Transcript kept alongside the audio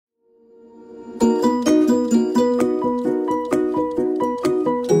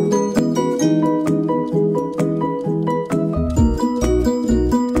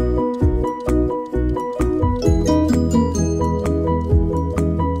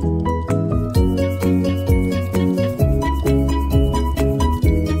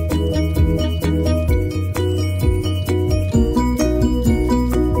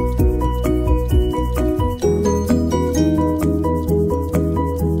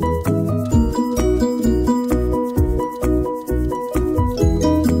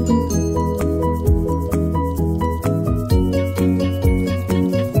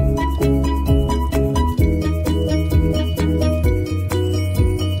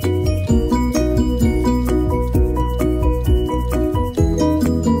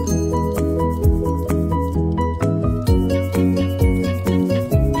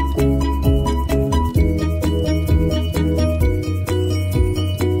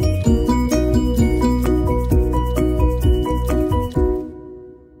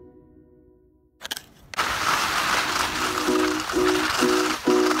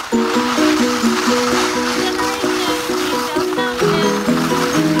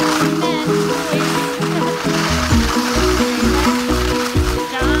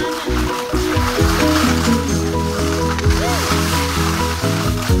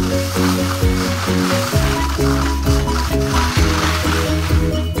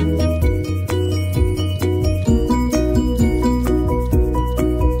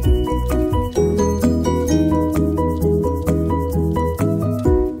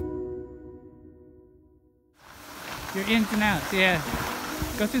Yeah.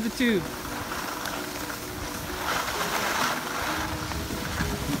 Go through the tube.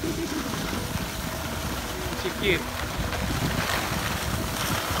 You're cute.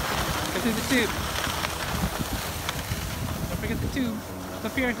 Go through the tube. Don't forget the tube. It's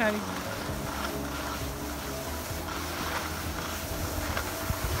up here, Hattie.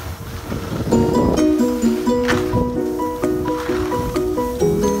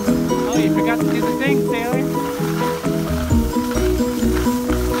 Oh, you forgot to do the thing, Sailor. You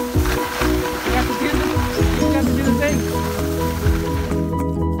forgot to do the thing.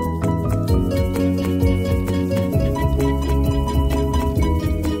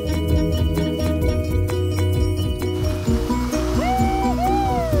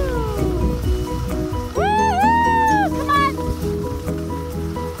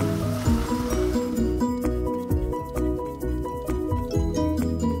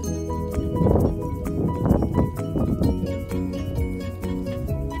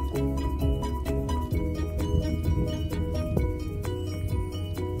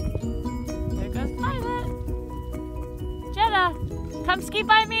 Come ski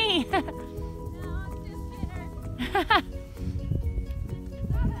by me! No, I'm just scared.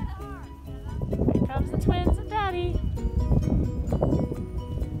 Here comes the twins and Daddy.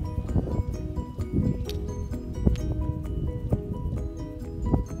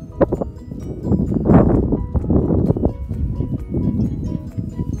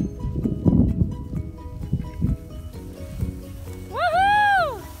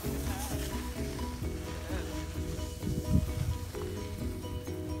 Woohoo!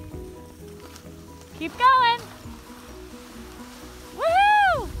 Keep going!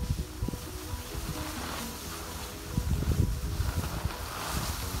 Woohoo!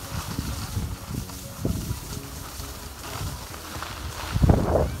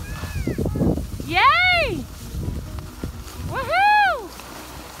 Yay! Woohoo!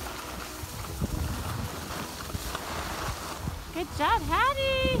 Good job,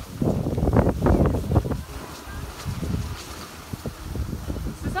 Hattie!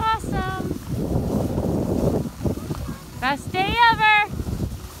 This is awesome! Best day ever!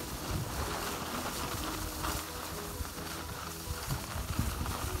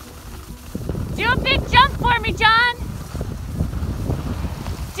 Do a big jump for me, John!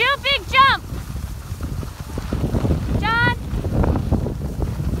 Do a big jump! John!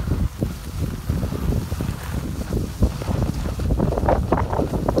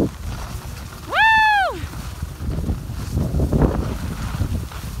 Woo!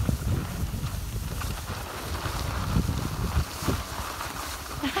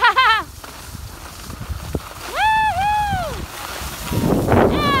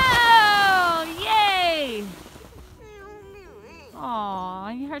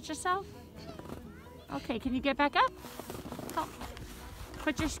 You hurt yourself? Okay, can you get back up? Oh.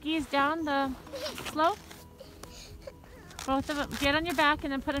 Put your skis down the slope. Both of them. Get on your back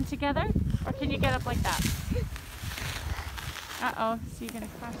and then put them together. Or can you get up like that? Uh-oh, so you're going to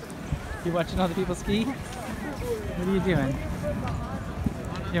crash. You watching other people ski? What are you doing?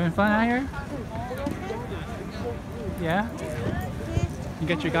 You having fun out here? Yeah? You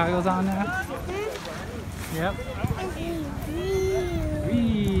got your goggles on now? Yep.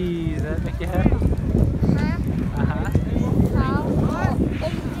 Wee! Does that make you happy? Uh-huh.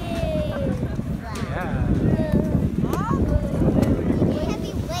 Yeah.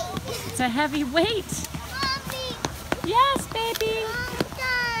 It's a heavy weight. Mommy. Yes, baby.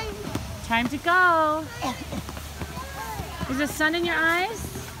 Time to go. Is the sun in your eyes?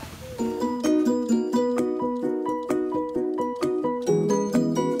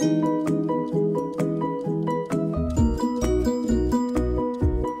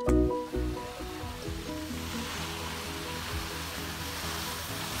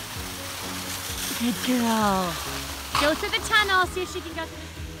 Good girl. Go through the tunnel, see if she can go through.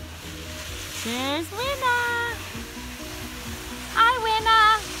 There's Winna. Hi,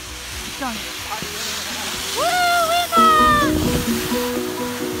 Winna. Go. Woo, Winna!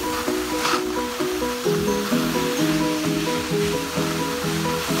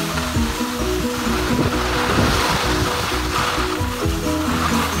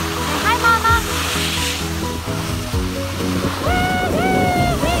 Say hi, Mama.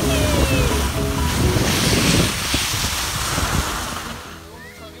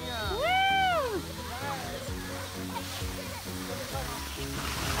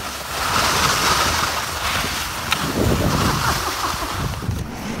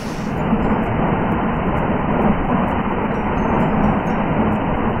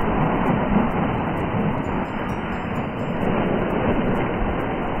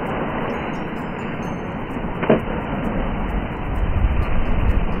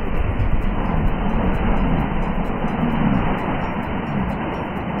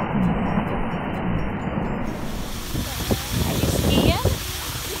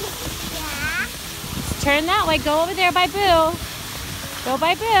 boy. Go over there by Boo. Go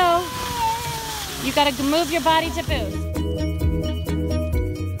by Boo. You gotta move your body to Boo.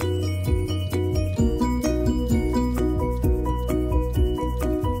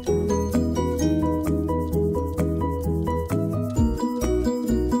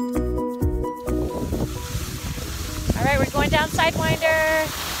 All right, we're going down Sidewinder.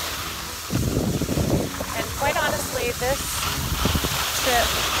 And quite honestly, this trip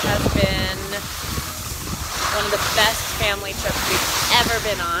has been one of the best family trips we've ever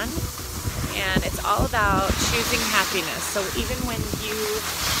been on. And it's all about choosing happiness. So even when you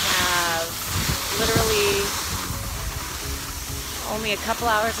have literally only a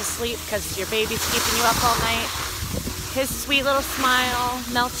couple hours of sleep because your baby's keeping you up all night, his sweet little smile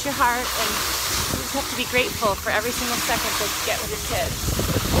melts your heart, and you just have to be grateful for every single second that you get with your kids.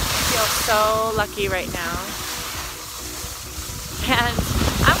 I feel so lucky right now. And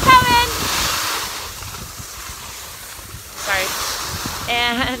I'm coming! Sorry.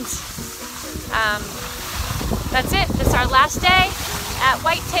 And that's it. This is our last day at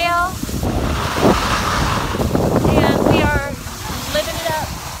Whitetail. And we are living it up.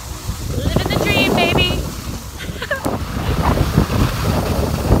 Living the dream, baby.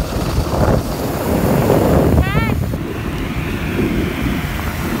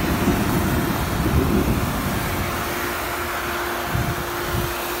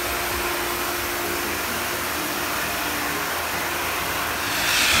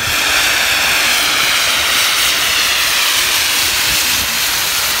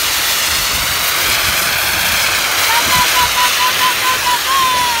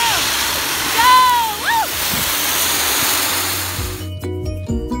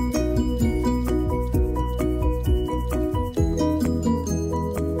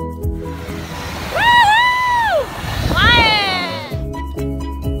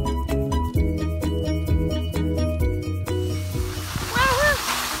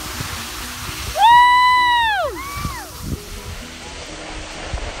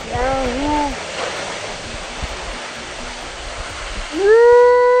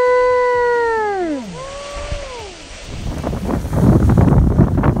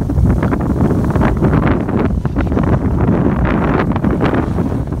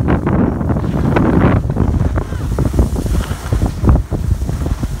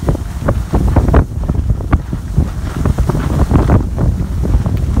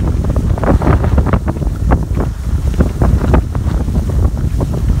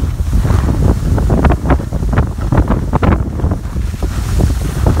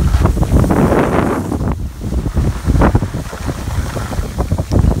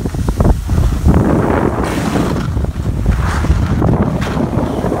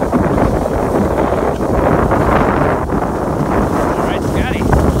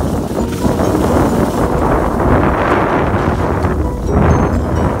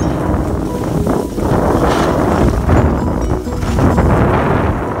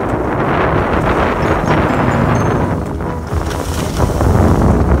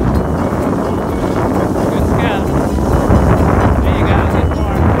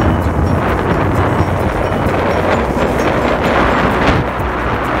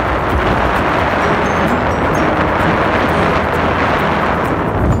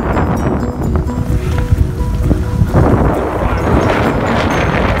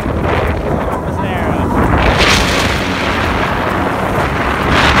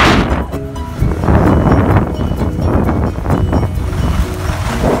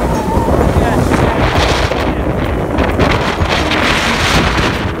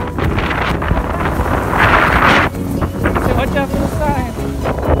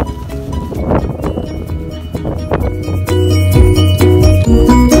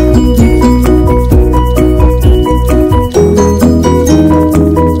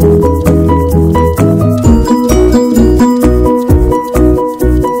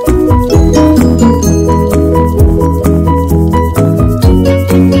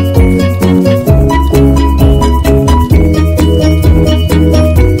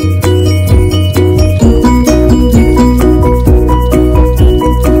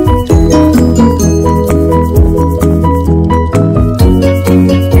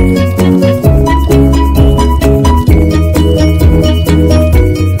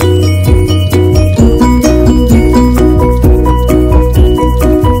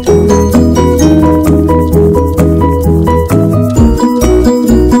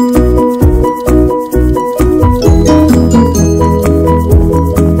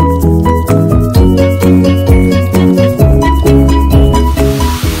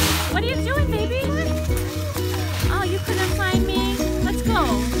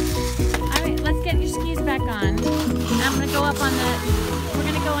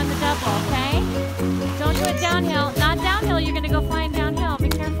 careful, okay? Don't do it downhill. Not downhill, you're gonna go flying downhill. Be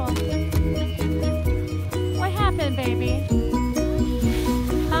careful. What happened, baby?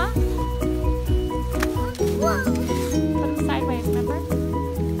 Huh? Whoa. Put them sideways, remember?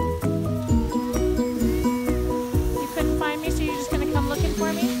 You couldn't find me, so you're just gonna come looking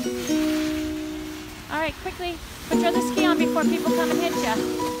for me? Alright, quickly. Put your other ski on before people come and hit you.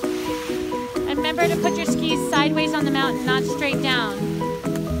 And remember to put your skis sideways on the mountain, not straight down.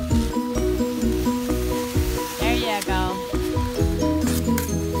 There you go.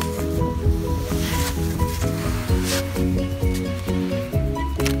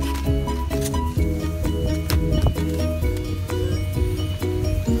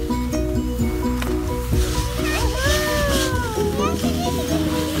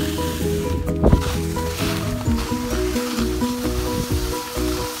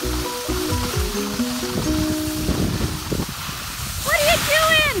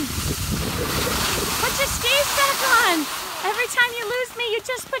 Every time you lose me, you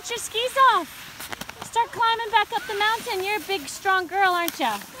just put your skis off. Start climbing back up the mountain. You're a big, strong girl, aren't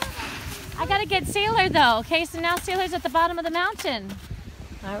you? I gotta get Sailor though, okay? So now Sailor's at the bottom of the mountain.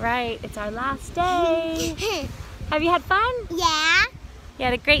 All right, it's our last day. Have you had fun? Yeah. You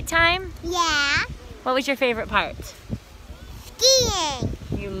had a great time? Yeah. What was your favorite part? Skiing.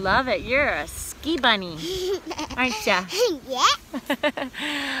 You love it. You're a ski bunny, aren't ya? Yeah.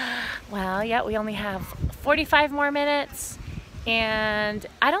 Well, yeah, we only have 45 more minutes, and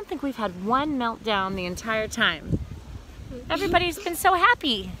I don't think we've had one meltdown the entire time. Everybody's been so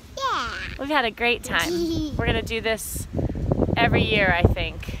happy. Yeah. We've had a great time. We're gonna do this every year, I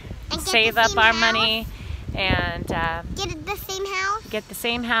think. And save up our money and get the same house. Get the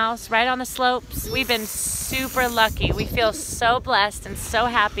same house right on the slopes. We've been super lucky. We feel so blessed and so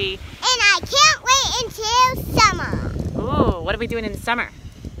happy. And I can't wait until summer. Ooh, what are we doing in the summer?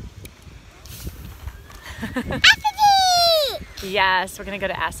 Assateague! Yes, we're gonna go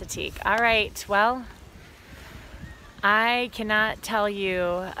to Assateague. All right, well, I cannot tell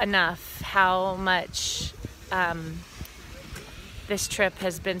you enough how much this trip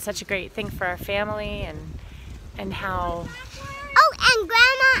has been such a great thing for our family, and how Oh, and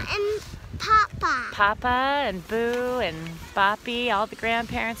Grandma and Papa and Boo and Boppy, all the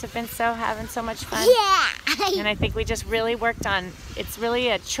grandparents have been having so much fun. Yeah. And I think we just really worked on, it's really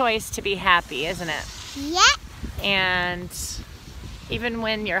a choice to be happy, isn't it? Yeah. And even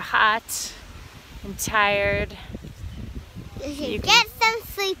when you're hot and tired, You get some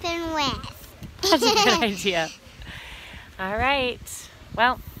sleep and rest. that's a good idea. All right,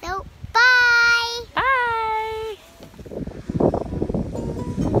 well, So, bye. bye.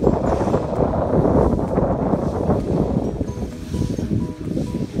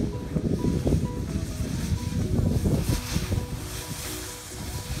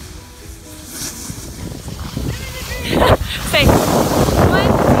 Say 1,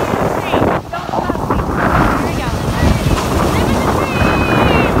 2, 3. Don't stop. Here we go.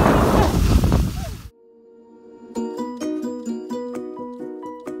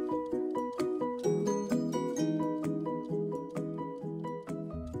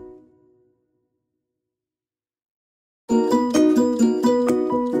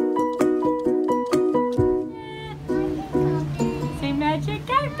 Say magic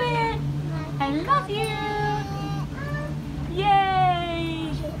carpet. I love you.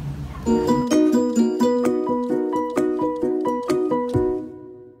 Yay!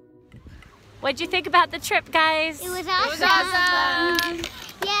 What'd you think about the trip, guys? It was awesome.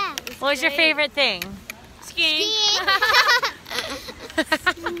 Yeah. What was your favorite thing? Skiing.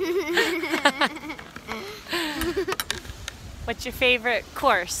 What's your favorite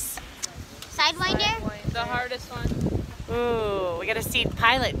course? Sidewinder? The hardest one. Ooh, we gotta see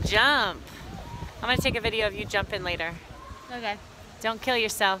Pilot jump. I'm gonna take a video of you jumping later. Okay. Don't kill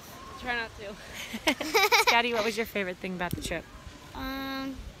yourself. Try not to. Scotty, what was your favorite thing about the trip? I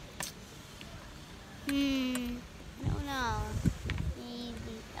don't know.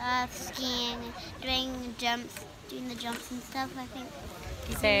 Maybe skiing, doing the jumps and stuff, I think.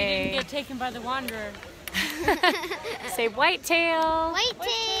 Say, Get taken by the wanderer. say whitetail.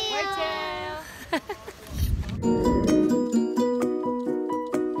 Whitetail. Whitetail.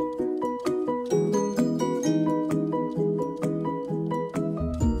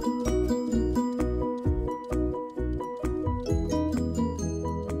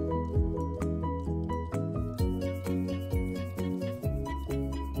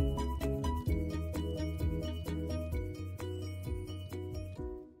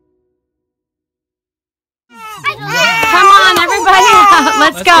 Come on, everybody out.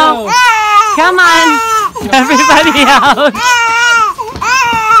 Let's go. Come on, everybody out.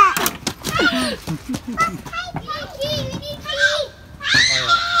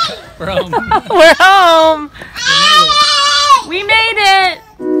 home. We're home. We made it.